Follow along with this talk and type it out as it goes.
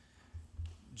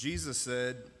Jesus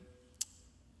said,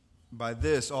 "By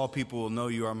this all people will know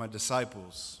you are my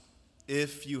disciples,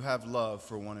 if you have love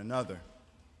for one another."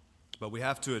 But we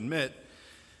have to admit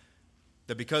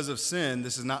that because of sin,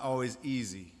 this is not always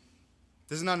easy.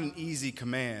 This is not an easy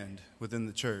command within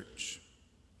the church.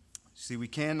 See, we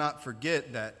cannot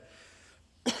forget that,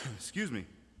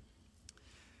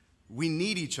 we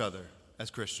need each other as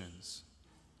Christians.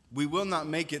 We will not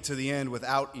make it to the end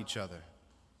without each other.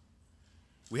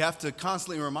 We have to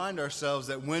constantly remind ourselves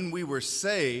that when we were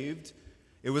saved,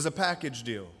 it was a package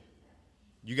deal.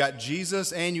 You got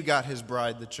Jesus and you got his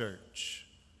bride, the church.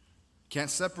 Can't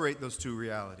separate those two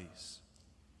realities.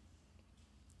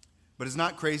 But it's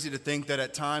not crazy to think that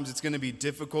at times it's going to be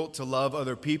difficult to love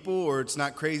other people, or it's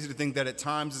not crazy to think that at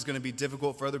times it's going to be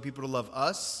difficult for other people to love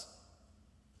us.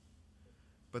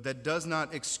 But that does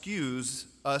not excuse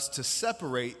us to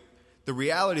separate the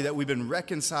reality that we've been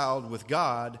reconciled with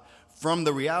God from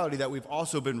the reality that we've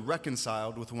also been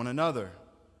reconciled with one another.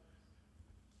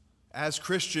 As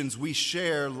Christians, we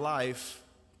share life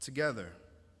together.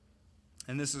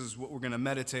 And this is what we're going to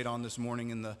meditate on this morning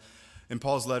in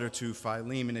Paul's letter to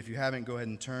Philemon. If you haven't, go ahead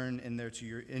and turn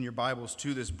in your Bibles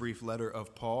to this brief letter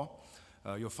of Paul.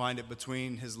 You'll find it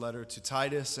between his letter to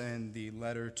Titus and the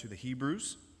letter to the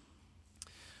Hebrews.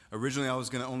 Originally, I was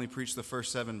going to only preach the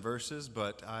first 7 verses,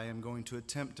 but I am going to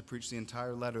attempt to preach the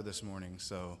entire letter this morning,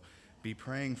 so be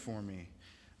praying for me.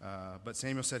 But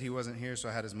Samuel said he wasn't here, so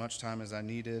I had as much time as I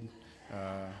needed.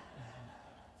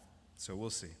 So we'll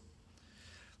see.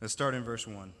 Let's start in verse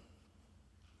 1.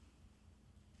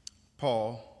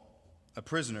 Paul, a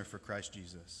prisoner for Christ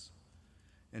Jesus,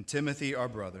 and Timothy, our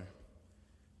brother,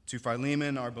 to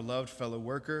Philemon, our beloved fellow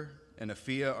worker, and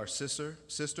Apphia, our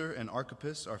sister, and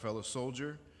Archippus, our fellow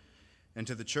soldier, and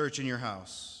to the church in your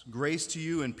house. Grace to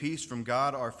you and peace from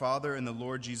God our Father and the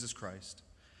Lord Jesus Christ.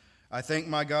 I thank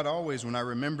my God always when I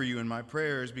remember you in my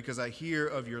prayers, because I hear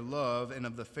of your love and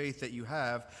of the faith that you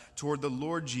have toward the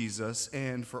Lord Jesus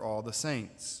and for all the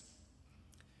saints.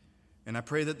 And I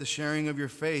pray that the sharing of your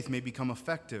faith may become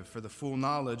effective for the full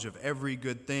knowledge of every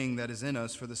good thing that is in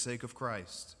us for the sake of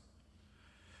Christ.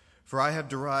 For I have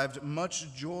derived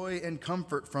much joy and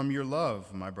comfort from your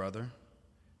love, my brother,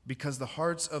 because the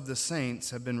hearts of the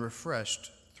saints have been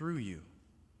refreshed through you.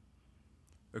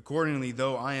 Accordingly,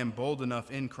 though I am bold enough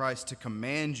in Christ to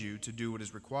command you to do what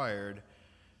is required,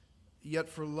 yet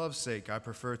for love's sake I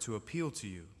prefer to appeal to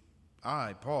you.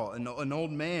 I, Paul, an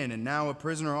old man and now a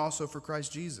prisoner also for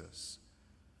Christ Jesus.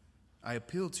 I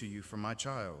appeal to you for my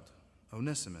child,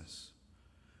 Onesimus,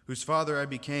 whose father I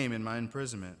became in my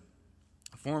imprisonment.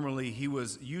 Formerly he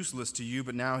was useless to you,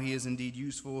 but now he is indeed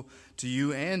useful to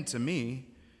you and to me.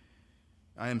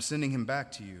 I am sending him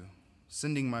back to you,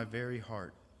 sending my very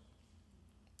heart.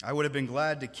 I would have been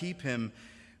glad to keep him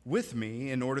with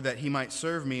me in order that he might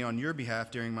serve me on your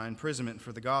behalf during my imprisonment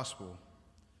for the gospel.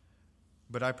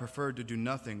 But I preferred to do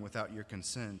nothing without your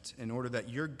consent, in order that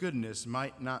your goodness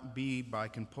might not be by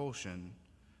compulsion,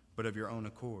 but of your own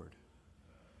accord.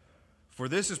 For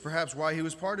this is perhaps why he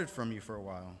was parted from you for a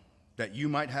while, that you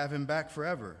might have him back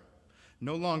forever,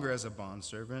 no longer as a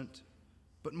bondservant,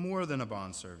 but more than a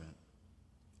bondservant,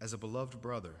 as a beloved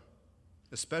brother,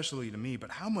 especially to me, but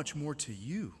how much more to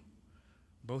you,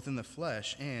 both in the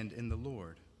flesh and in the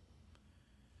Lord.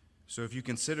 So if you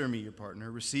consider me your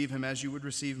partner, receive him as you would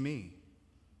receive me.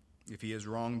 If he has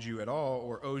wronged you at all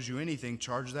or owes you anything,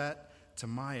 charge that to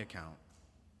my account.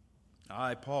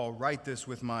 I, Paul, write this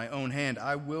with my own hand.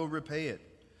 I will repay it,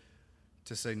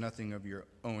 to say nothing of your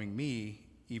owing me,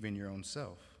 even your own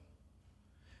self.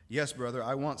 Yes, brother,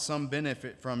 I want some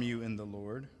benefit from you in the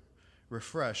Lord.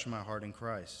 Refresh my heart in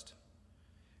Christ.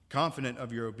 Confident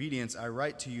of your obedience, I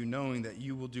write to you knowing that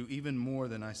you will do even more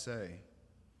than I say.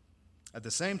 At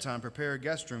the same time, prepare a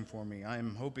guest room for me. I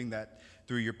am hoping that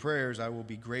through your prayers I will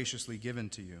be graciously given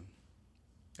to you.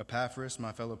 Epaphras,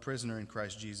 my fellow prisoner in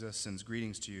Christ Jesus, sends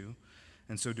greetings to you,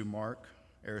 and so do Mark,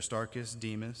 Aristarchus,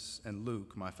 Demas, and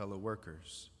Luke, my fellow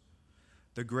workers.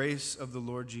 The grace of the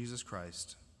Lord Jesus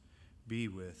Christ be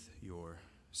with your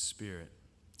spirit.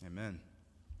 Amen.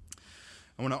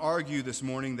 I want to argue this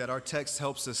morning that our text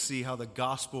helps us see how the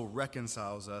gospel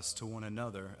reconciles us to one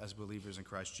another as believers in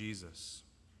Christ Jesus.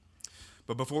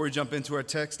 But before we jump into our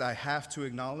text, I have to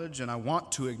acknowledge, and I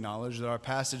want to acknowledge, that our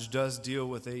passage does deal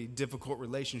with a difficult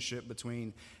relationship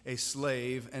between a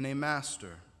slave and a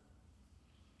master.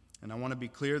 And I want to be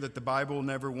clear that the Bible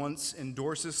never once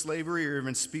endorses slavery or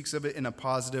even speaks of it in a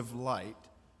positive light.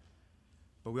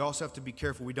 But we also have to be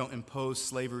careful we don't impose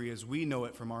slavery as we know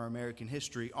it from our American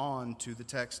history on to the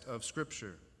text of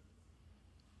Scripture.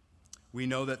 We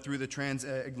know that through the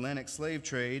transatlantic slave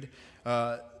trade,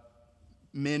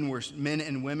 Men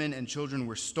and women and children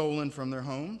were stolen from their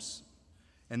homes.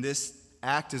 And this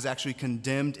act is actually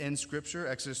condemned in Scripture.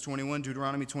 Exodus 21,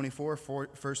 Deuteronomy 24,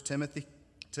 1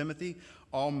 Timothy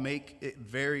all make it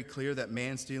very clear that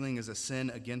man-stealing is a sin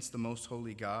against the most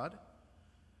holy God.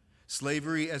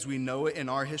 Slavery, as we know it in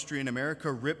our history in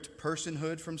America, ripped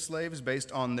personhood from slaves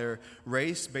based on their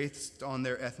race, based on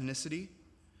their ethnicity.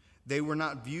 They were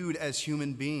not viewed as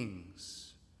human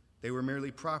beings. They were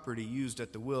merely property used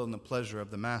at the will and the pleasure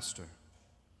of the master.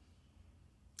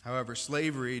 However,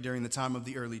 slavery during the time of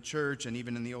the early church and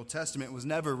even in the Old Testament was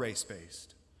never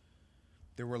race-based.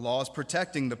 There were laws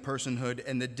protecting the personhood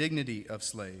and the dignity of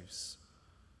slaves.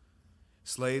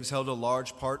 Slaves held a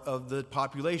large part of the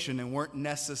population and weren't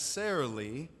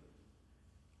necessarily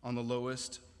on the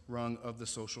lowest rung of the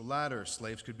social ladder.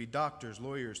 Slaves could be doctors,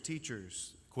 lawyers,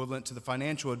 teachers, equivalent to the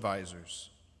financial advisors.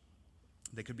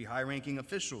 They could be high-ranking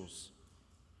officials,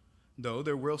 though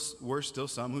there were still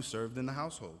some who served in the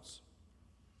households.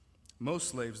 Most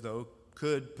slaves, though,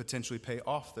 could potentially pay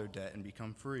off their debt and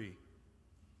become free.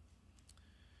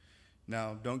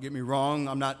 Now, don't get me wrong,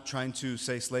 I'm not trying to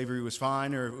say slavery was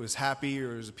fine or it was happy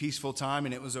or it was a peaceful time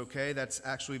and it was okay. That's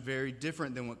actually very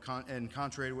different than and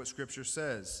contrary to what Scripture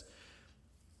says.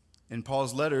 In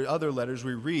Paul's other letters,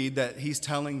 we read that he's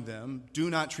telling them, do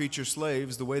not treat your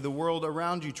slaves the way the world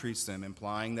around you treats them,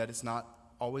 implying that it's not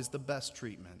always the best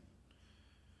treatment.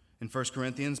 In 1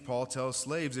 Corinthians, Paul tells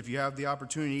slaves, if you have the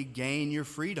opportunity, gain your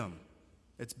freedom.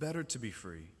 It's better to be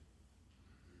free.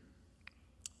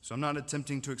 So I'm not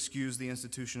attempting to excuse the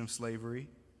institution of slavery,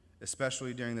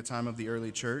 especially during the time of the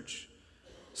early church.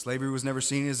 Slavery was never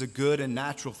seen as a good and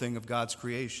natural thing of God's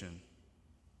creation.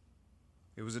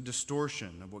 It was a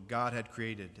distortion of what God had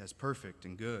created as perfect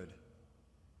and good.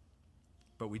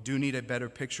 But we do need a better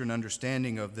picture and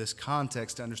understanding of this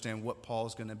context to understand what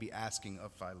Paul's going to be asking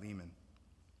of Philemon.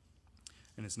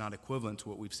 And it's not equivalent to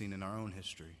what we've seen in our own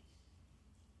history.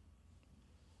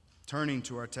 Turning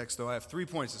to our text, though, I have 3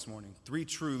 points this morning, 3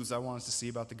 truths I want us to see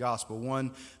about the gospel.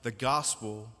 1, the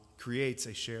gospel creates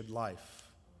a shared life.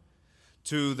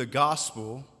 2, the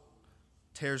gospel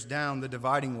tears down the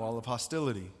dividing wall of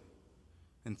hostility.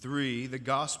 And 3, the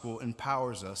gospel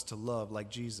empowers us to love like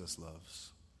Jesus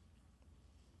loves.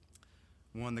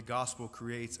 1, the gospel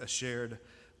creates a shared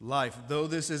life. Though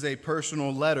this is a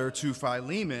personal letter to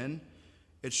Philemon,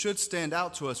 it should stand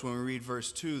out to us when we read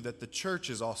verse 2 that the church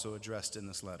is also addressed in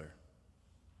this letter.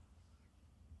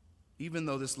 Even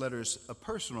though this letter is a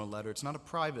personal letter, it's not a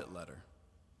private letter.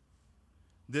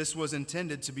 This was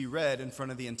intended to be read in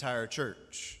front of the entire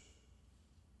church.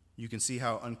 You can see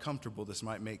how uncomfortable this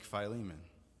might make Philemon.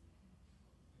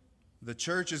 The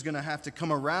church is going to have to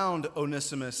come around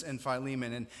Onesimus and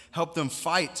Philemon and help them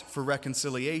fight for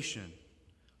reconciliation.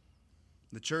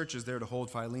 The church is there to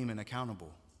hold Philemon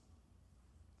accountable.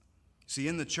 See,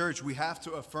 in the church, we have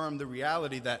to affirm the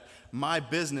reality that my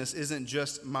business isn't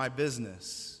just my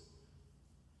business.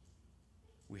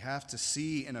 We have to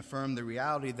see and affirm the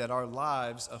reality that our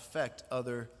lives affect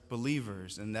other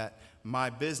believers and that my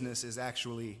business is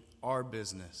actually our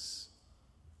business.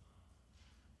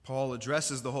 Paul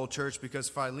addresses the whole church because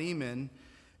Philemon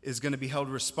is going to be held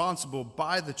responsible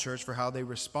by the church for how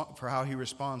he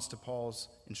responds to Paul's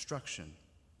instruction.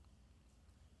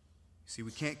 See,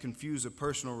 we can't confuse a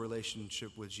personal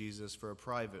relationship with Jesus for a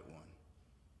private one.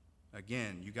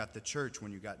 Again, you got the church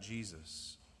when you got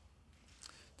Jesus.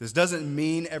 This doesn't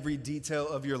mean every detail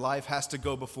of your life has to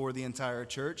go before the entire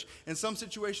church. In some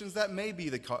situations, that may be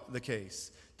the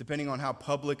case, depending on how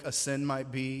public a sin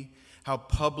might be, how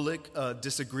public a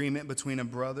disagreement between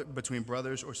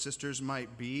brothers or sisters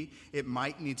might be. It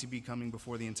might need to be coming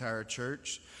before the entire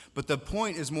church. But the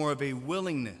point is more of a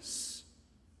willingness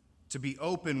to be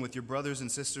open with your brothers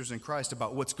and sisters in Christ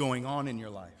about what's going on in your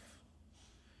life.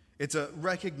 It's a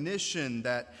recognition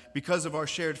that because of our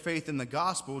shared faith in the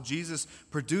gospel, Jesus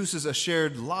produces a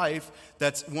shared life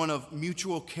that's one of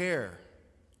mutual care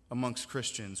amongst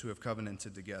Christians who have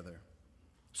covenanted together.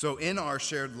 So in our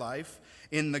shared life,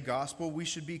 in the gospel, we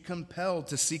should be compelled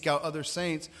to seek out other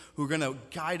saints who are going to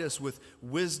guide us with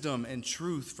wisdom and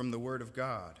truth from the Word of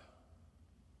God.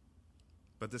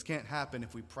 But this can't happen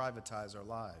if we privatize our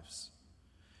lives.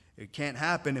 It can't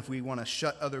happen if we want to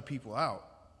shut other people out.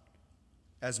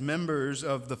 As members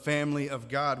of the family of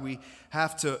God, we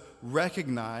have to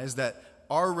recognize that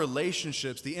our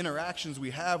relationships, the interactions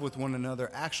we have with one another,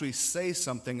 actually say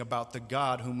something about the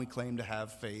God whom we claim to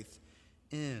have faith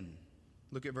in.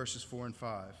 Look at verses 4 and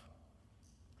 5.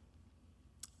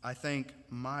 I thank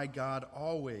my God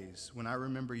always when I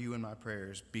remember you in my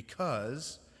prayers,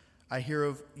 because I hear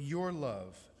of your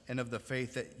love and of the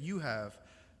faith that you have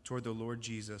toward the Lord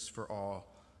Jesus for all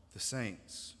the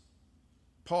saints.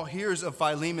 Paul hears of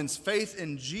Philemon's faith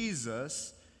in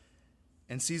Jesus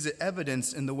and sees it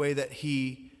evidenced in the way that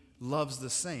he loves the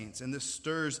saints. And this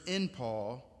stirs in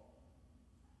Paul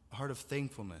a heart of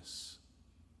thankfulness.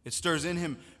 It stirs in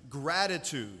him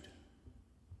gratitude,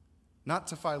 not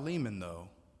to Philemon, though,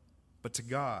 but to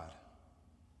God.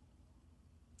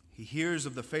 He hears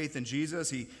of the faith in Jesus.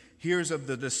 He hears of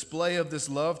the display of this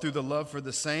love through the love for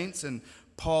the saints, and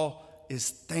Paul is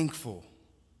thankful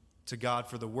to God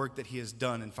for the work that he has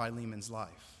done in Philemon's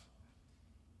life.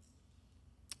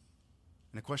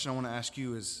 And the question I want to ask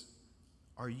you is,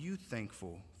 are you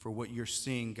thankful for what you're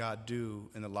seeing God do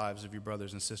in the lives of your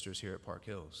brothers and sisters here at Park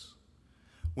Hills?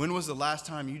 When was the last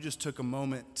time you just took a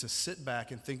moment to sit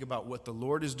back and think about what the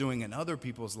Lord is doing in other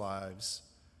people's lives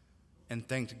and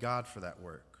thanked God for that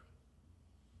work?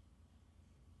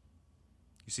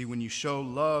 You see, when you show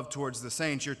love towards the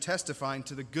saints, you're testifying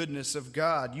to the goodness of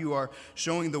God. You are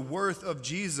showing the worth of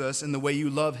Jesus in the way you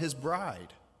love his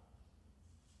bride.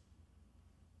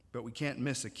 But we can't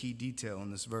miss a key detail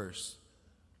in this verse.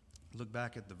 Look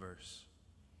back at the verse.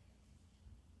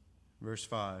 Verse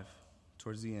 5,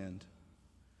 towards the end.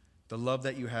 The love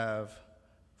that you have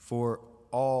for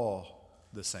all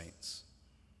the saints.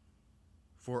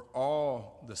 For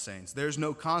all the saints. There's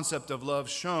no concept of love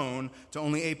shown to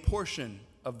only a portion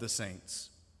of the saints.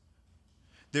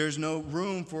 There's no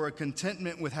room for a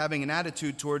contentment with having an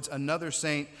attitude towards another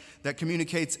saint that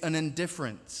communicates an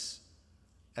indifference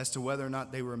as to whether or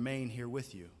not they remain here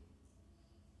with you.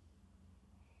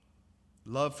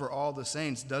 Love for all the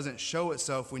saints doesn't show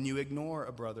itself when you ignore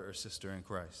a brother or sister in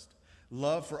Christ.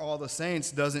 Love for all the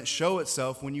saints doesn't show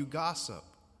itself when you gossip.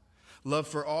 Love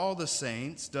for all the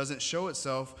saints doesn't show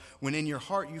itself when in your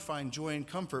heart you find joy and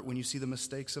comfort when you see the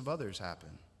mistakes of others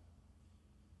happen.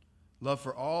 Love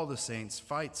for all the saints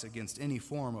fights against any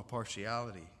form of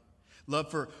partiality.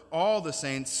 Love for all the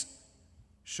saints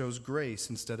shows grace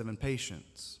instead of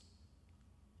impatience.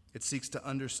 It seeks to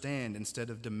understand instead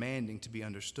of demanding to be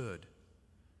understood.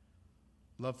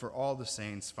 Love for all the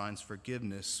saints finds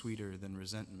forgiveness sweeter than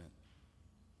resentment.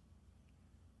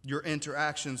 Your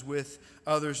interactions with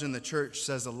others in the church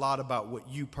says a lot about what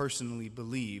you personally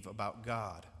believe about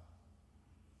God.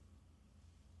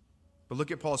 But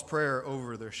look at Paul's prayer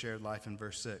over their shared life in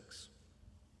verse 6.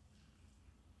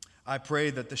 I pray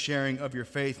that the sharing of your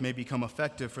faith may become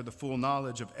effective for the full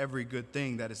knowledge of every good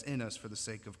thing that is in us for the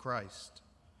sake of Christ.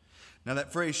 Now,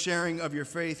 that phrase, sharing of your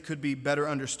faith, could be better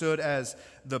understood as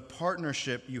the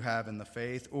partnership you have in the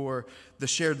faith or the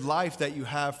shared life that you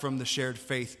have from the shared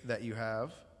faith that you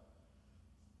have.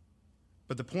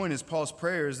 But the point is, Paul's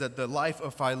prayer is that the life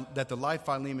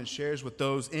Philemon shares with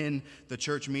those in the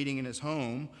church meeting in his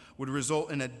home would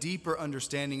result in a deeper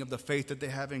understanding of the faith that they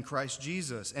have in Christ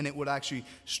Jesus, and it would actually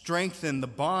strengthen the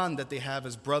bond that they have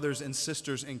as brothers and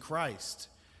sisters in Christ.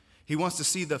 He wants to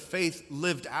see the faith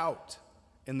lived out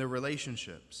in their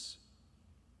relationships.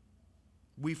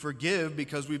 We forgive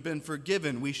because we've been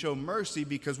forgiven. We show mercy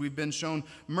because we've been shown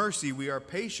mercy. We are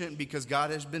patient because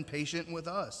God has been patient with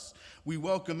us. We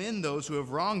welcome in those who have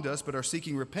wronged us but are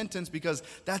seeking repentance because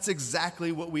that's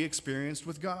exactly what we experienced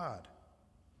with God.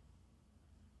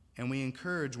 And we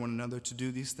encourage one another to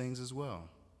do these things as well.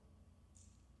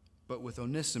 But with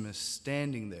Onesimus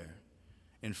standing there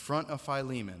in front of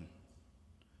Philemon,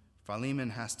 Philemon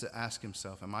has to ask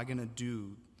himself, am I going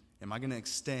to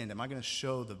extend, am I going to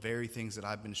show the very things that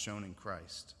I've been shown in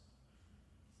Christ?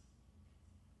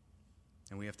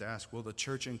 And we have to ask, will the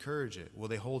church encourage it? Will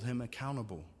they hold him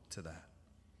accountable to that?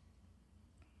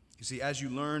 You see, as you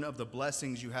learn of the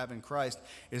blessings you have in Christ,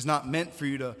 it is not meant for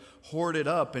you to hoard it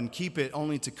up and keep it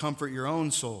only to comfort your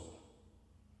own soul.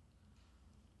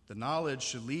 The knowledge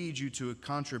should lead you to a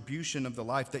contribution of the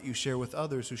life that you share with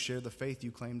others who share the faith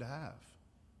you claim to have.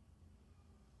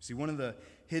 See, one of the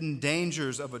hidden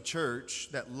dangers of a church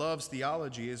that loves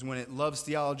theology is when it loves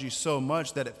theology so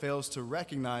much that it fails to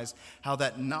recognize how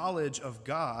that knowledge of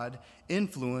God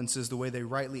influences the way they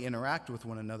rightly interact with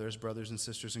one another as brothers and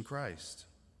sisters in Christ.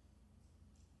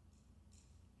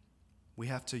 We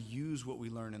have to use what we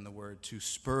learn in the Word to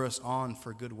spur us on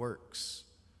for good works.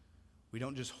 We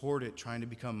don't just hoard it trying to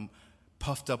become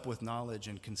puffed up with knowledge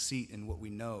and conceit in what we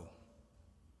know.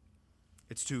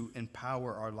 It's to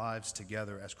empower our lives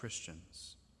together as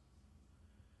Christians.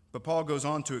 But Paul goes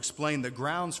on to explain the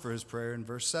grounds for his prayer in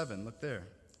verse 7. Look there.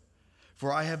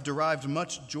 For I have derived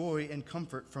much joy and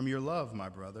comfort from your love, my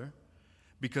brother,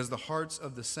 because the hearts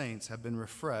of the saints have been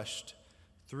refreshed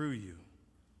through you.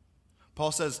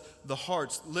 Paul says the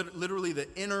hearts, literally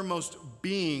the innermost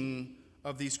being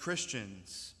of these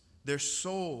Christians, their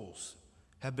souls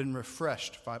have been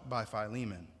refreshed by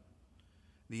Philemon.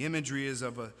 The imagery is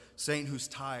of a saint who's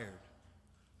tired,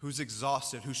 who's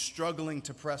exhausted, who's struggling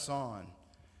to press on.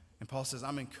 And Paul says,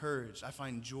 I'm encouraged. I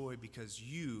find joy because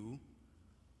you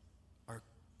are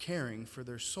caring for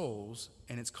their souls,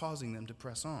 and it's causing them to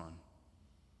press on.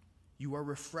 You are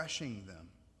refreshing them.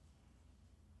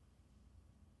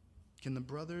 Can the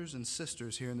brothers and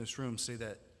sisters here in this room say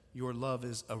that your love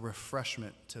is a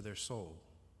refreshment to their soul?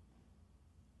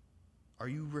 Are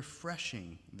you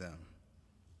refreshing them?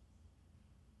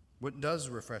 What does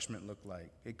refreshment look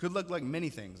like? It could look like many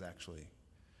things, actually.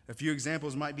 A few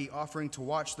examples might be offering to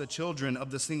watch the children of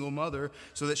the single mother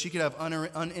so that she could have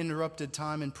uninterrupted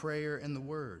time in prayer and the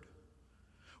Word.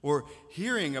 Or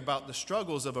hearing about the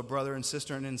struggles of a brother and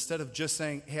sister, and instead of just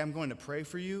saying, hey, I'm going to pray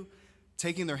for you,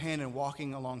 taking their hand and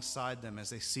walking alongside them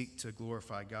as they seek to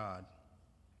glorify God.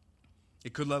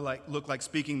 It could look like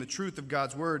speaking the truth of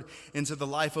God's word into the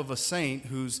life of a saint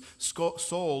whose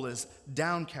soul is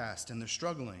downcast and they're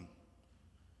struggling.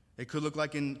 It could look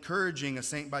like encouraging a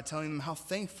saint by telling them how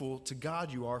thankful to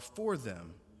God you are for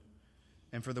them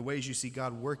and for the ways you see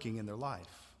God working in their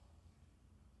life.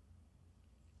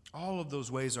 All of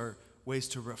those ways are ways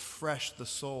to refresh the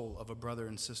soul of a brother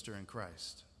and sister in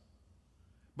Christ.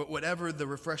 But whatever the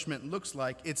refreshment looks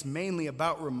like, it's mainly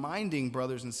about reminding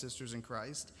brothers and sisters in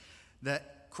Christ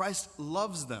that Christ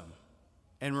loves them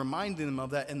and reminding them of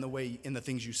that in the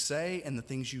things you say and the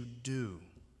things you do.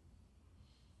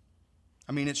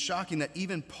 I mean, it's shocking that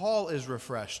even Paul is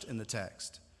refreshed in the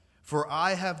text. For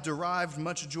I have derived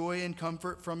much joy and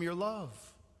comfort from your love.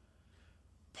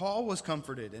 Paul was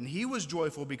comforted, and he was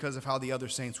joyful because of how the other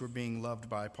saints were being loved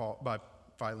by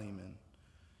Philemon.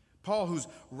 Paul, who's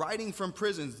writing from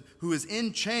prison, who is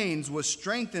in chains, was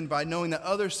strengthened by knowing that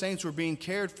other saints were being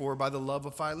cared for by the love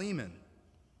of Philemon.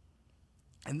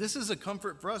 And this is a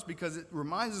comfort for us because it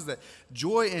reminds us that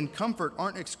joy and comfort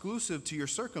aren't exclusive to your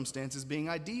circumstances being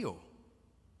ideal.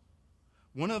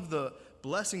 One of the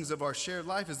blessings of our shared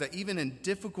life is that even in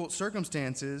difficult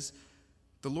circumstances,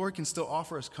 the Lord can still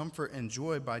offer us comfort and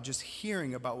joy by just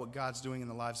hearing about what God's doing in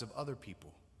the lives of other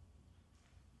people.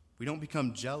 We don't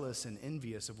become jealous and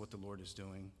envious of what the Lord is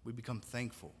doing. We become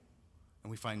thankful, and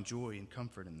we find joy and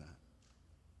comfort in that.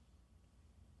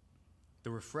 The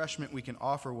refreshment we can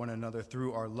offer one another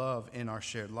through our love in our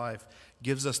shared life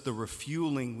gives us the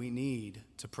refueling we need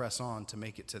to press on to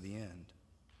make it to the end.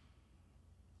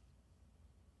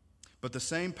 But the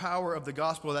same power of the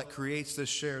gospel that creates this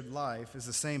shared life is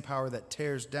the same power that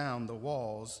tears down the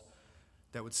walls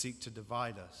that would seek to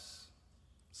divide us.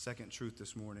 Second truth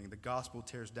this morning, the gospel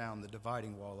tears down the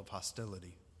dividing wall of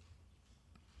hostility.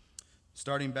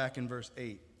 Starting back in verse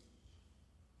 8.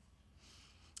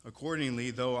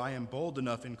 Accordingly, though I am bold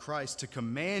enough in Christ to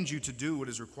command you to do what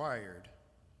is required,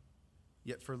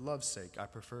 yet for love's sake I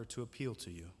prefer to appeal to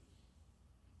you.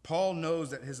 Paul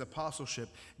knows that his apostleship,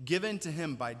 given to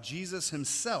him by Jesus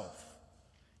himself,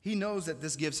 he knows that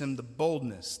this gives him the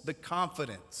boldness, the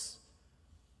confidence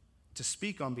to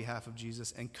speak on behalf of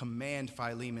Jesus and command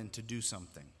Philemon to do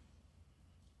something.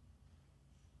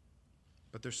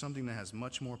 But there's something that has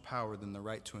much more power than the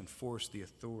right to enforce the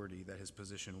authority that his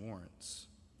position warrants.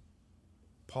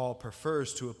 Paul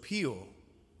prefers to appeal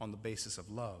on the basis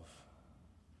of love.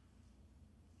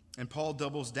 And Paul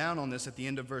doubles down on this at the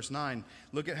end of verse 9.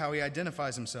 Look at how he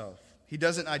identifies himself. He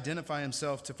doesn't identify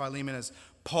himself to Philemon as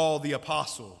Paul the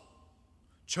apostle,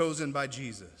 chosen by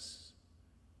Jesus.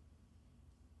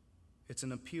 It's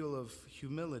an appeal of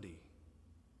humility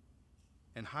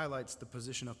and highlights the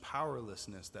position of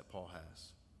powerlessness that Paul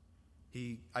has.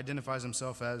 He identifies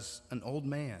himself as an old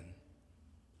man,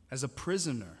 as a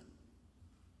prisoner.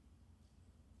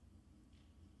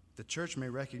 The church may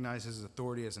recognize his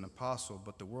authority as an apostle,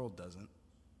 but the world doesn't.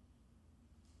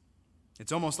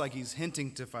 It's almost like he's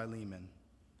hinting to Philemon.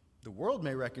 The world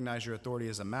may recognize your authority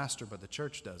as a master, but the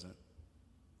church doesn't.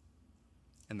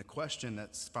 And the question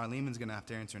that Philemon's going to have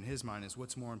to answer in his mind is,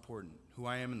 what's more important, who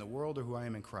I am in the world or who I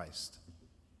am in Christ?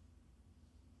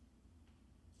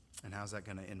 And how's that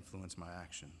going to influence my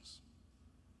actions?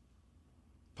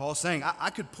 Paul's saying, I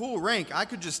could pull rank. I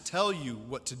could just tell you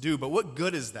what to do, but what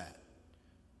good is that?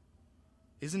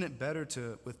 Isn't it better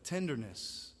to, with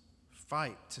tenderness,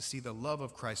 fight to see the love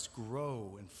of Christ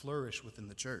grow and flourish within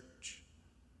the church?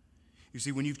 You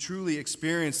see, when you've truly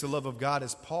experienced the love of God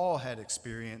as Paul had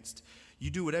experienced,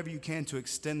 you do whatever you can to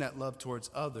extend that love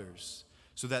towards others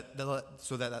so that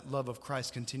that love of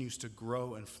Christ continues to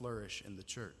grow and flourish in the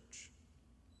church.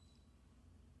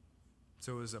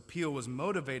 So his appeal was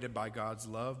motivated by God's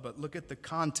love, but look at the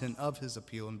content of his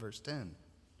appeal in verse 10.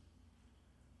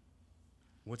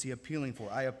 What's he appealing for?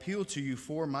 I appeal to you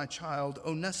for my child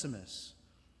Onesimus,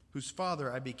 whose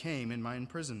father I became in my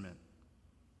imprisonment.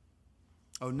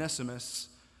 Onesimus,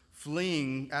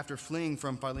 after fleeing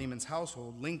from Philemon's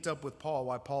household, linked up with Paul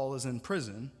while Paul is in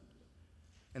prison.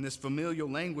 And this familial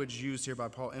language used here by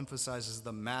Paul emphasizes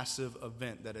the massive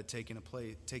event that had taken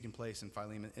place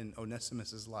in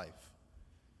Onesimus' life.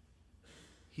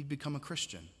 He'd become a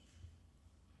Christian.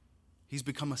 He's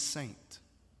become a saint.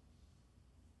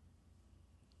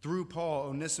 Through Paul,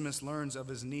 Onesimus learns of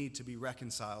his need to be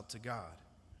reconciled to God.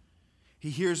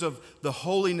 He hears of the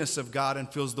holiness of God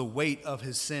and feels the weight of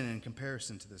his sin in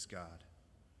comparison to this God.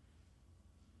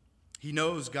 He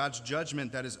knows God's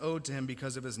judgment that is owed to him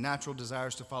because of his natural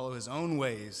desires to follow his own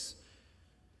ways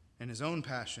and his own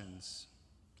passions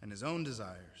and his own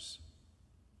desires.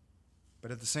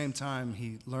 But at the same time,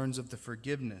 he learns of the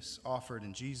forgiveness offered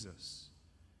in Jesus.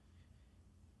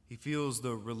 He feels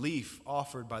the relief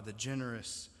offered by the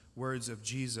generous words of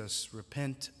Jesus,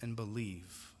 repent and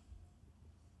believe.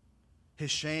 His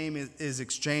shame is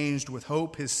exchanged with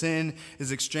hope. His sin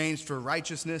is exchanged for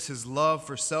righteousness. His love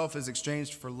for self is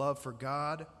exchanged for love for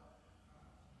God.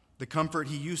 The comfort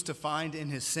he used to find in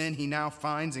his sin, he now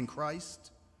finds in Christ.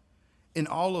 In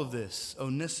all of this,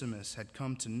 Onesimus had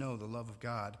come to know the love of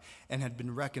God and had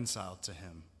been reconciled to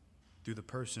him through the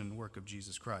person and work of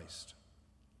Jesus Christ.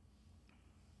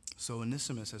 So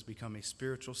Onesimus has become a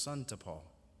spiritual son to Paul.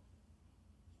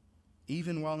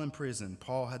 Even while in prison,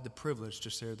 Paul had the privilege to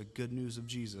share the good news of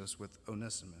Jesus with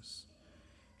Onesimus.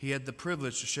 He had the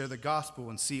privilege to share the gospel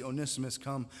and see Onesimus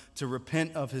come to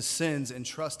repent of his sins and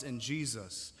trust in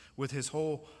Jesus with his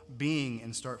whole being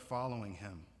and start following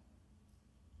him.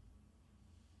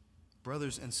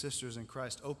 Brothers and sisters in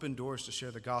Christ, open doors to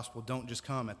share the gospel don't just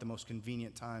come at the most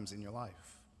convenient times in your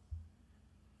life.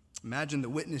 Imagine the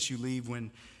witness you leave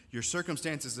when your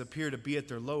circumstances appear to be at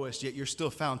their lowest, yet you're still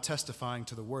found testifying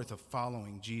to the worth of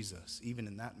following Jesus, even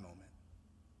in that moment.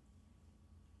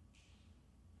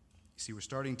 You see, we're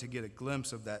starting to get a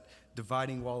glimpse of that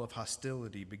dividing wall of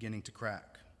hostility beginning to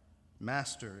crack.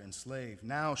 Master and slave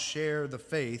now share the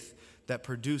faith that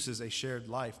produces a shared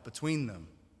life between them.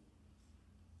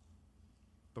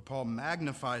 But Paul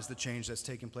magnifies the change that's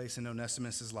taken place in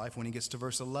Onesimus' life when he gets to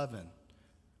verse 11,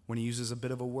 when he uses a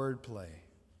bit of a word play.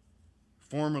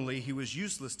 Formerly, he was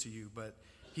useless to you, but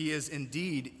he is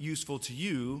indeed useful to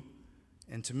you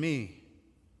and to me.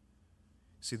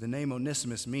 See, the name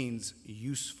Onesimus means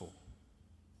useful.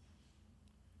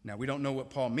 Now, we don't know what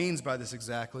Paul means by this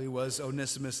exactly. Was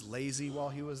Onesimus lazy while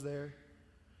he was there?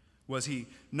 Was he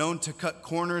known to cut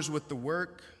corners with the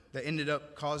work that ended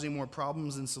up causing more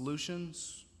problems than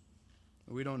solutions?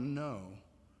 We don't know.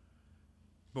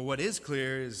 But what is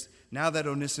clear is now that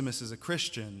Onesimus is a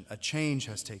Christian, a change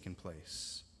has taken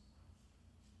place.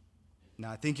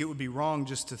 Now, I think it would be wrong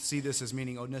just to see this as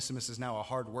meaning Onesimus is now a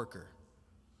hard worker.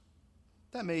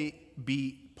 That may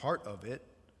be part of it,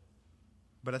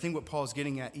 but I think what Paul's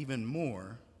getting at even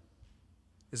more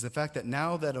is the fact that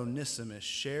now that Onesimus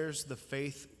shares the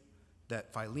faith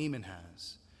that Philemon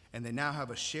has, and they now have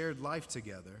a shared life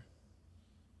together,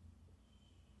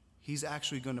 he's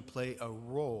actually going to play a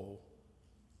role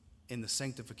in the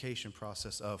sanctification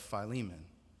process of Philemon.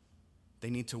 They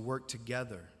need to work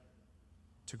together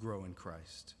to grow in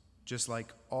Christ, just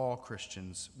like all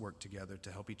Christians work together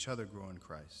to help each other grow in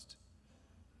Christ.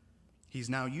 He's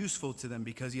now useful to them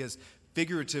because he has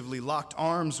figuratively locked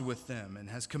arms with them and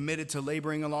has committed to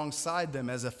laboring alongside them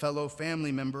as a fellow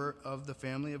family member of the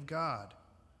family of God.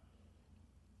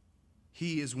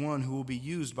 He is one who will be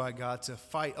used by God to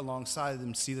fight alongside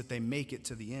them, see that they make it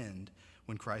to the end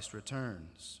when Christ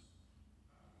returns.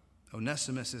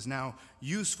 Onesimus is now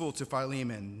useful to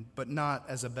Philemon, but not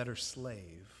as a better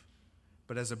slave,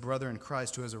 but as a brother in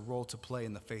Christ who has a role to play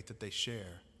in the faith that they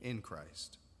share in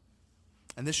Christ.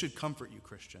 And this should comfort you,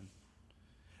 Christian.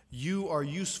 You are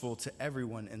useful to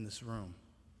everyone in this room.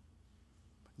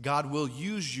 God will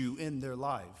use you in their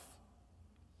life.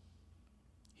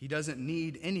 He doesn't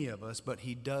need any of us, but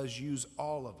he does use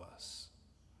all of us.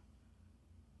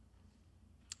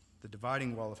 The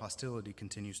dividing wall of hostility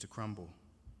continues to crumble.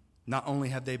 Not only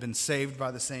have they been saved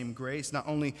by the same grace, not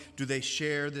only do they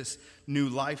share this new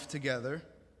life together,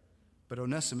 but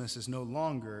Onesimus is no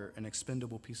longer an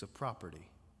expendable piece of property.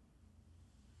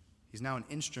 He's now an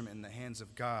instrument in the hands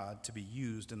of God to be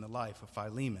used in the life of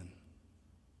Philemon.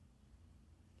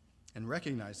 And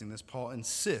recognizing this, Paul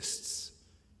insists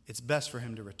it's best for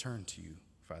him to return to you,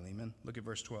 Philemon. Look at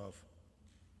verse 12.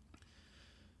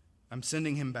 I'm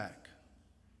sending him back,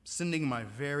 sending my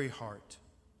very heart.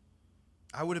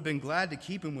 I would have been glad to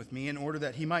keep him with me in order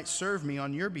that he might serve me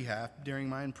on your behalf during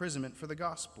my imprisonment for the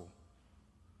gospel.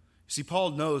 See,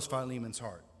 Paul knows Philemon's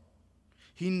heart.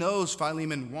 He knows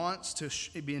Philemon wants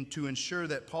to ensure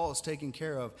that Paul is taken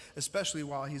care of, especially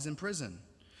while he's in prison.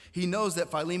 He knows that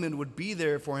Philemon would be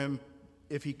there for him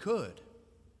if he could.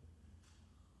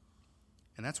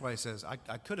 And that's why he says, I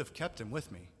could have kept him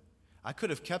with me. I could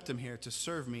have kept him here to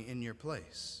serve me in your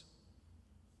place.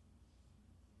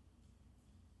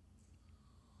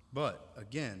 But,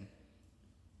 again,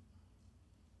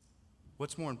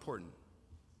 what's more important?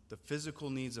 The physical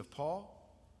needs of Paul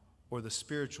or the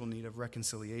spiritual need of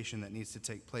reconciliation that needs to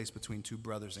take place between two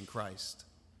brothers in Christ?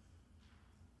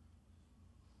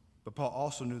 But Paul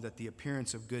also knew that the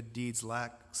appearance of good deeds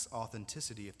lacks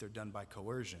authenticity if they're done by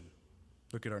coercion.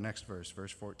 Look at our next verse,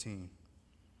 verse 14.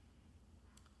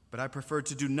 But I prefer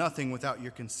to do nothing without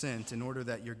your consent, in order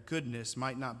that your goodness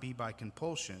might not be by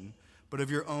compulsion, but of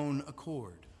your own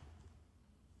accord.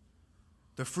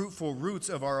 The fruitful roots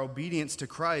of our obedience to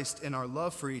Christ and our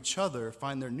love for each other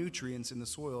find their nutrients in the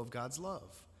soil of God's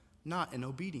love, not in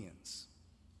obedience,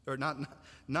 or not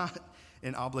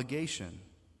in obligation.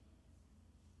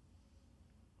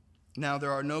 Now,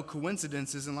 there are no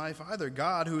coincidences in life either.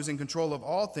 God, who is in control of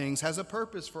all things, has a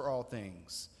purpose for all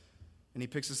things. And he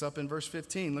picks us up in verse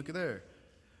 15. Look at there.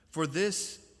 For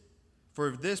this,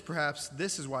 perhaps,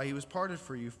 this is why he was parted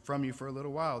from you for a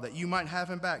little while, that you might have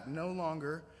him back, no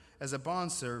longer as a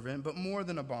bondservant, but more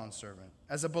than a bondservant,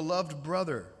 as a beloved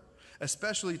brother,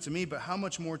 especially to me, but how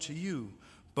much more to you,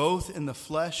 both in the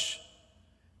flesh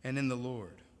and in the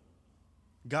Lord.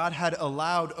 God had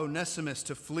allowed Onesimus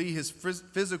to flee his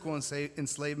physical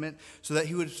enslavement so that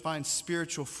he would find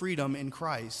spiritual freedom in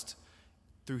Christ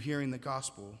through hearing the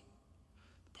gospel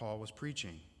Paul was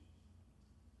preaching.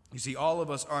 You see, all of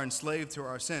us are enslaved to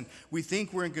our sin. We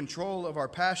think we're in control of our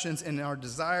passions and our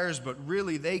desires, but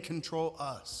really they control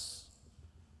us.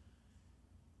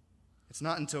 It's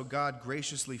not until God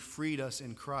graciously freed us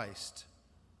in Christ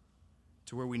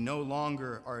to where we no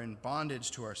longer are in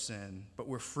bondage to our sin, but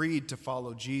we're freed to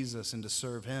follow Jesus and to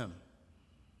serve him.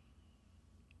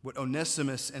 What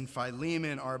Onesimus and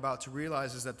Philemon are about to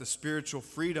realize is that the spiritual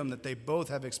freedom that they both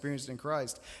have experienced in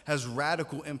Christ has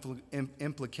radical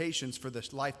implications for the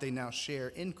life they now share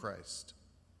in Christ.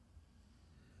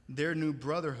 Their new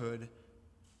brotherhood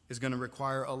is going to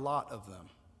require a lot of them.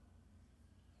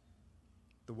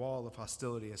 The wall of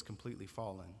hostility has completely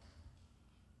fallen.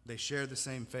 They share the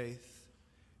same faith.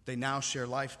 They now share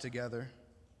life together.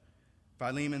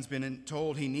 Philemon's been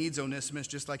told he needs Onesimus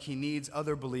just like he needs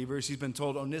other believers. He's been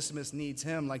told Onesimus needs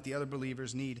him like the other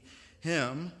believers need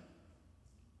him.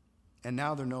 And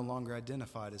now they're no longer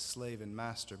identified as slave and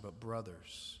master, but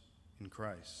brothers in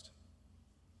Christ.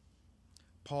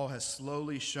 Paul has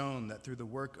slowly shown that through the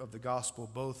work of the gospel,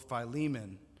 both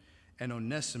Philemon and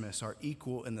Onesimus are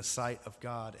equal in the sight of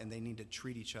God, and they need to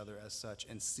treat each other as such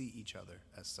and see each other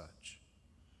as such.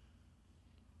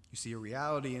 You see, a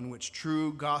reality in which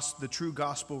the true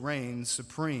gospel reigns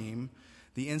supreme,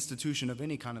 the institution of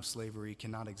any kind of slavery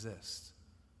cannot exist.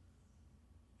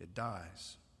 It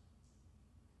dies.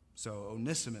 So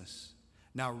Onesimus,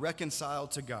 now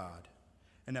reconciled to God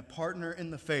and a partner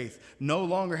in the faith, no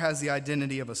longer has the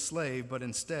identity of a slave, but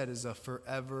instead is a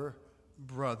forever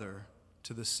brother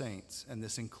to the saints, and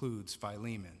this includes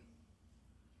Philemon.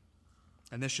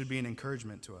 And this should be an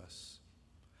encouragement to us.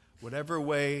 Whatever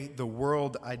way the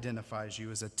world identifies you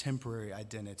is a temporary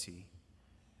identity.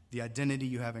 The identity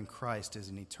you have in Christ is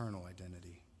an eternal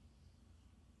identity.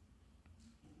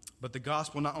 But the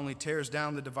gospel not only tears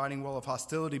down the dividing wall of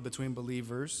hostility between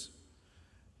believers,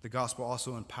 the gospel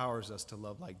also empowers us to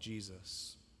love like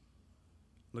Jesus.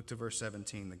 Look to verse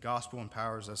 17. The gospel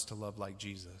empowers us to love like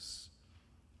Jesus.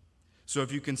 So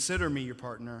if you consider me your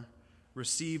partner,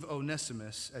 receive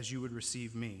Onesimus as you would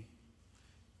receive me.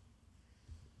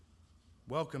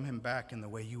 Welcome him back in the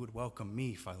way you would welcome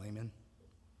me, Philemon.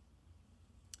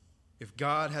 If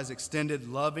God has extended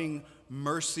loving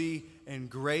mercy and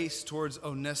grace towards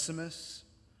Onesimus,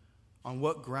 on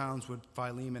what grounds would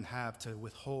Philemon have to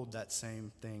withhold that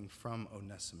same thing from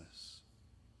Onesimus?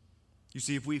 You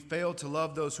see, if we fail to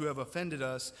love those who have offended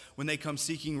us when they come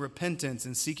seeking repentance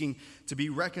and seeking to be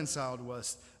reconciled to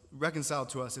us,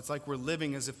 it's like we're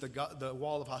living as if the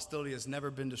wall of hostility has never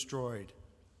been destroyed.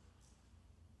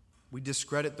 We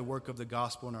discredit the work of the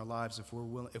gospel in our lives if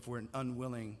we're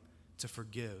unwilling to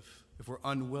forgive, if we're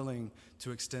unwilling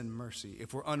to extend mercy,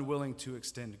 if we're unwilling to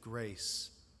extend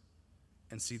grace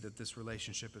and see that this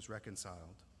relationship is reconciled.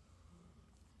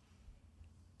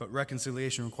 But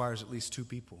reconciliation requires at least two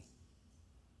people.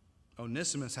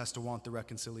 Onesimus has to want the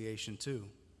reconciliation too.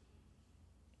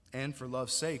 And for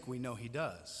love's sake, we know he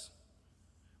does.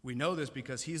 We know this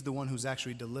because he's the one who's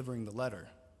actually delivering the letter.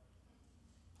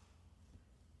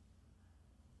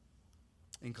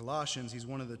 In Colossians, he's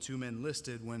one of the two men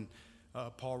listed when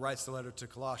Paul writes the letter to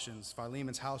Colossians.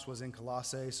 Philemon's house was in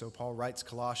Colossae, so Paul writes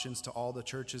Colossians to all the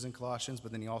churches in Colossians,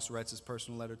 but then he also writes his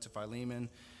personal letter to Philemon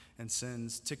and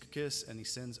sends Tychicus, and he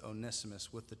sends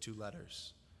Onesimus with the two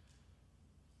letters.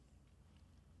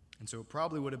 And so it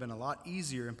probably would have been a lot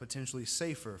easier and potentially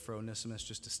safer for Onesimus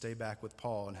just to stay back with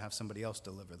Paul and have somebody else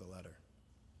deliver the letter.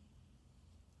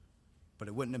 But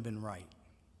it wouldn't have been right.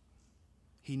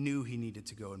 He knew he needed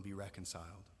to go and be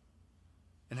reconciled.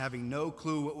 And having no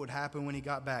clue what would happen when he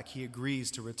got back, he agrees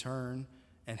to return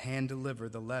and hand deliver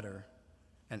the letter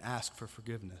and ask for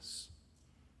forgiveness.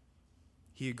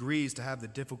 He agrees to have the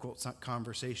difficult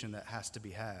conversation that has to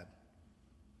be had.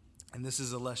 And this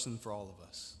is a lesson for all of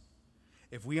us.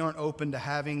 If we aren't open to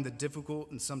having the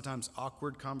difficult and sometimes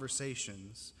awkward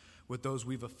conversations with those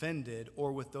we've offended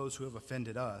or with those who have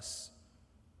offended us,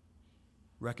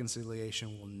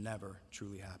 reconciliation will never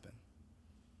truly happen.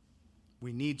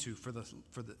 We need to, for the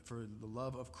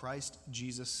love of Christ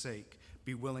Jesus' sake,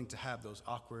 be willing to have those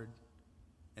awkward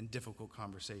and difficult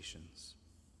conversations.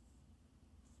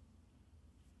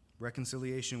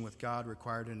 Reconciliation with God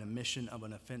required an admission of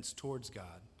an offense towards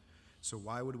God. So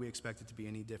why would we expect it to be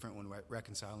any different when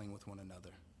reconciling with one another?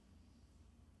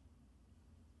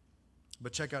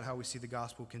 But check out how we see the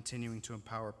gospel continuing to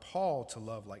empower Paul to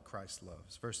love like Christ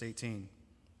loves. Verse 18.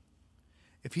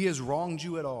 If he has wronged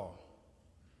you at all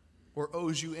or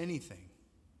owes you anything,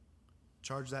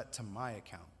 charge that to my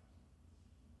account.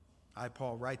 I,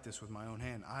 Paul, write this with my own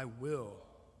hand. I will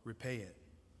repay it.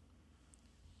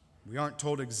 We aren't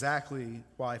told exactly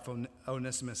why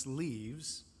Onesimus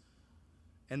leaves.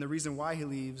 And the reason why he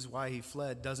leaves, why he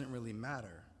fled, doesn't really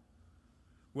matter.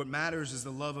 What matters is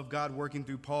the love of God working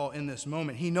through Paul in this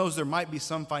moment. He knows there might be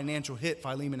some financial hit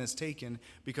Philemon has taken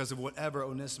because of whatever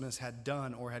Onesimus had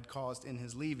done or had caused in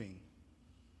his leaving.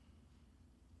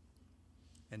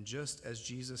 And just as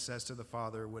Jesus says to the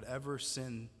Father, whatever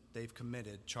sin they've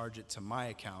committed, charge it to my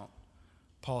account,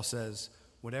 Paul says,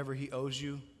 whatever he owes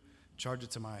you, charge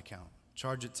it to my account.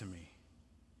 Charge it to me.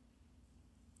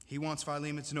 He wants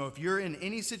Philemon to know if you're in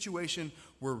any situation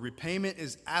where repayment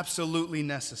is absolutely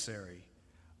necessary,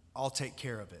 I'll take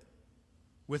care of it.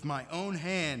 With my own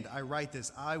hand, I write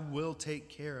this. I will take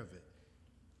care of it.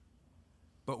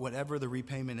 But whatever the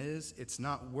repayment is, it's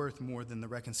not worth more than the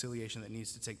reconciliation that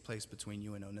needs to take place between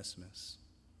you and Onesimus.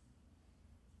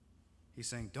 He's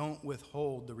saying, don't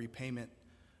withhold the repayment.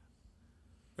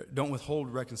 Don't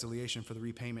withhold reconciliation for the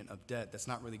repayment of debt. That's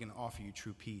not really going to offer you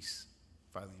true peace,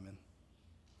 Philemon.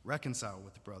 Reconcile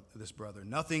with this brother.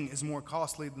 Nothing is more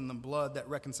costly than the blood that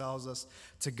reconciles us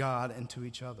to God and to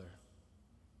each other.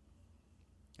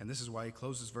 And this is why he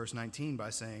closes verse 19 by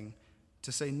saying,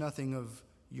 to say nothing of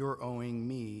your owing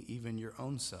me even your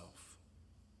own self.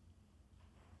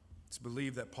 It's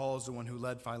believed that Paul is the one who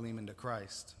led Philemon to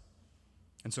Christ.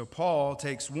 And so Paul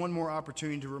takes one more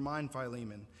opportunity to remind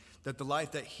Philemon that the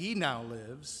life that he now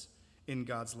lives in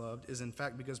God's love is in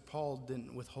fact because Paul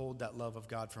didn't withhold that love of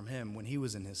God from him when he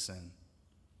was in his sin.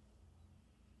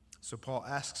 So Paul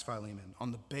asks Philemon,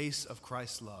 on the base of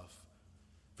Christ's love,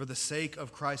 for the sake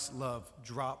of Christ's love,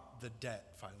 drop the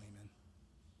debt, Philemon.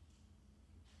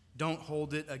 Don't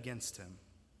hold it against him.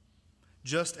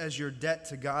 Just as your debt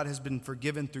to God has been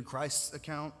forgiven through Christ's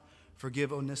account,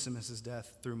 forgive Onesimus'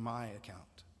 death through my account.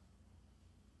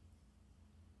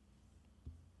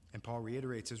 And Paul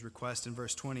reiterates his request in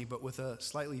verse 20, but with a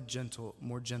slightly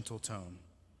more gentle tone.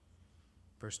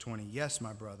 Verse 20, yes,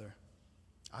 my brother,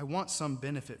 I want some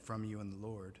benefit from you in the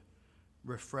Lord.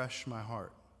 Refresh my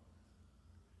heart.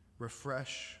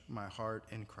 Refresh my heart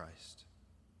in Christ.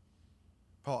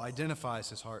 Paul identifies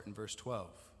his heart in verse 12.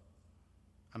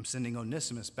 I'm sending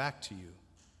Onesimus back to you,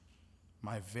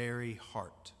 my very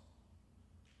heart.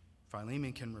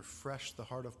 Philemon can refresh the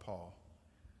heart of Paul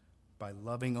by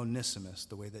loving Onesimus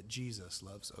the way that Jesus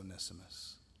loves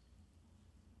Onesimus.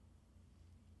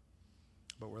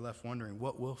 But we're left wondering,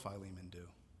 what will Philemon do?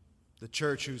 The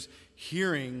church who's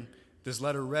hearing this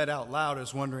letter read out loud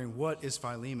is wondering, what is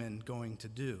Philemon going to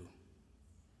do?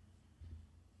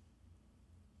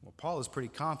 Well, Paul is pretty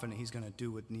confident he's going to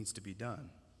do what needs to be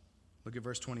done. Look at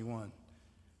verse 21.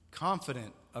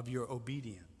 Confident of your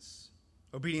obedience.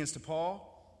 Obedience to Paul?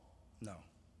 No.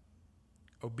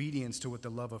 Obedience to what the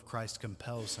love of Christ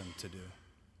compels him to do.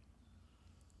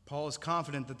 Paul is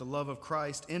confident that the love of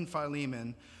Christ in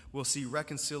Philemon will see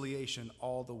reconciliation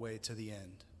all the way to the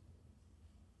end.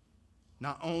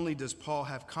 Not only does Paul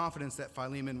have confidence that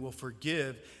Philemon will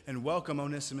forgive and welcome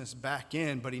Onesimus back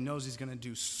in, but he knows he's going to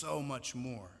do so much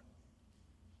more.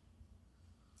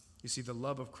 You see, the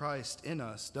love of Christ in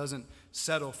us doesn't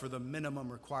settle for the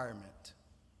minimum requirement.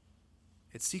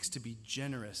 It seeks to be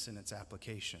generous in its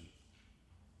application.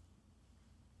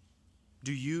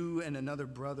 Do you and another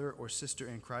brother or sister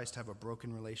in Christ have a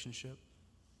broken relationship?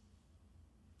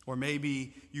 Or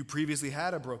maybe you previously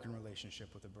had a broken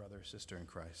relationship with a brother or sister in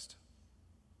Christ.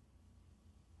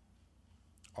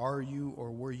 Are you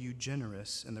or were you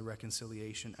generous in the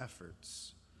reconciliation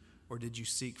efforts? Or did you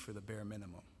seek for the bare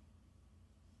minimum?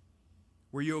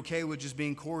 Were you okay with just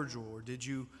being cordial, or did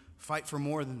you fight for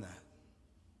more than that?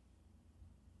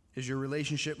 Is your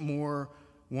relationship more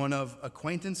one of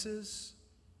acquaintances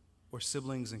or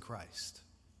siblings in Christ?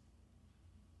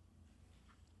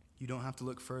 You don't have to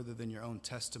look further than your own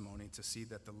testimony to see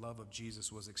that the love of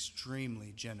Jesus was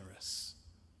extremely generous.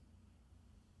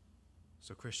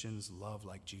 So Christians, love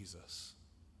like Jesus.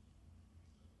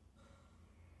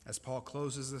 As Paul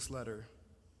closes this letter,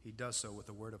 he does so with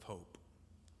a word of hope.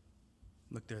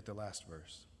 Look there at the last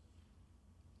verse.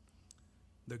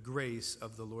 The grace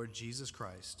of the Lord Jesus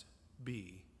Christ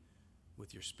be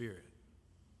with your spirit.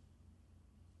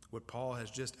 What Paul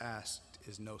has just asked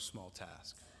is no small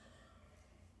task.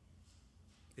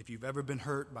 If you've ever been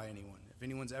hurt by anyone, if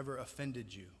anyone's ever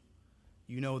offended you,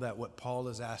 you know that what Paul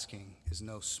is asking is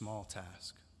no small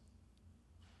task.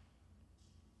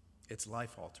 It's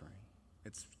life-altering.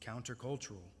 It's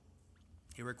countercultural.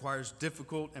 It requires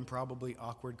difficult and probably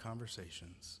awkward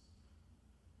conversations.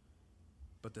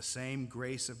 But the same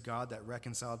grace of God that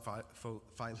reconciled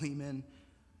Philemon,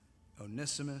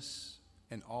 Onesimus,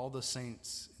 and all the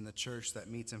saints in the church that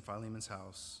meets in Philemon's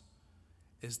house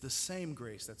is the same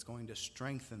grace that's going to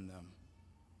strengthen them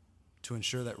to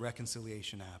ensure that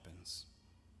reconciliation happens.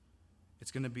 It's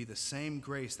going to be the same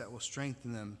grace that will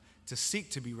strengthen them to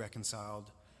seek to be reconciled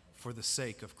for the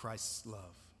sake of Christ's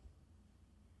love.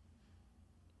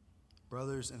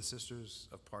 Brothers and sisters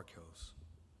of Park Hills,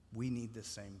 we need this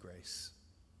same grace.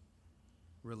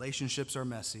 Relationships are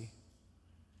messy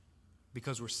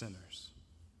because we're sinners.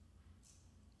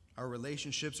 Our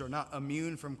relationships are not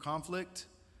immune from conflict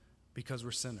because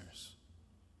we're sinners.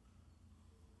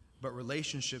 But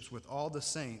relationships with all the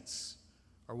saints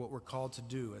are what we're called to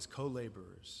do as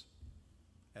co-laborers,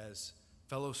 as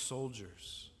fellow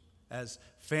soldiers, as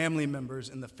family members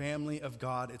in the family of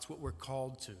God. It's what we're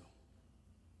called to.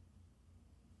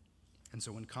 And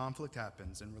so when conflict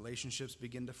happens and relationships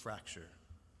begin to fracture,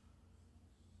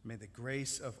 may the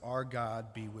grace of our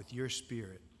God be with your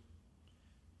spirit,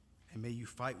 and may you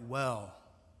fight well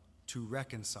to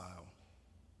reconcile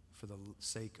for the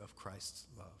sake of Christ's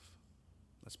love.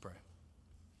 Let's pray.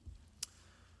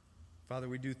 Father,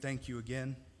 we do thank you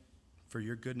again for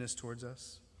your goodness towards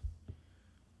us.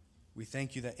 We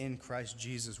thank you that in Christ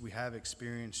Jesus we have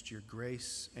experienced your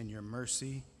grace and your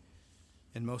mercy.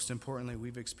 And most importantly,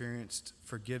 we've experienced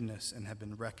forgiveness and have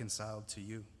been reconciled to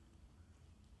you.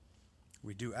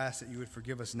 We do ask that you would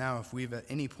forgive us now if we've at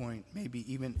any point,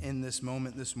 maybe even in this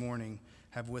moment this morning,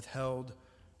 have withheld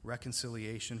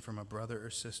reconciliation from a brother or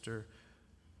sister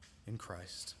in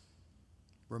Christ.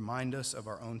 Remind us of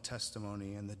our own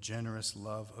testimony and the generous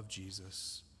love of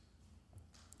Jesus.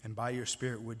 And by your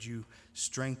Spirit, would you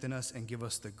strengthen us and give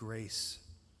us the grace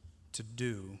to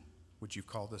do what you've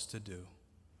called us to do.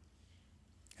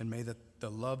 And may the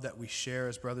love that we share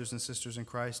as brothers and sisters in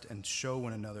Christ and show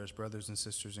one another as brothers and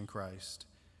sisters in Christ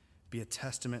be a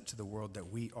testament to the world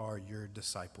that we are your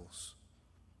disciples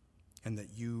and that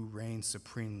you reign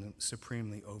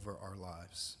supremely over our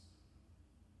lives.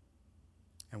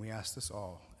 And we ask this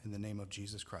all in the name of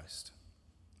Jesus Christ.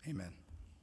 Amen.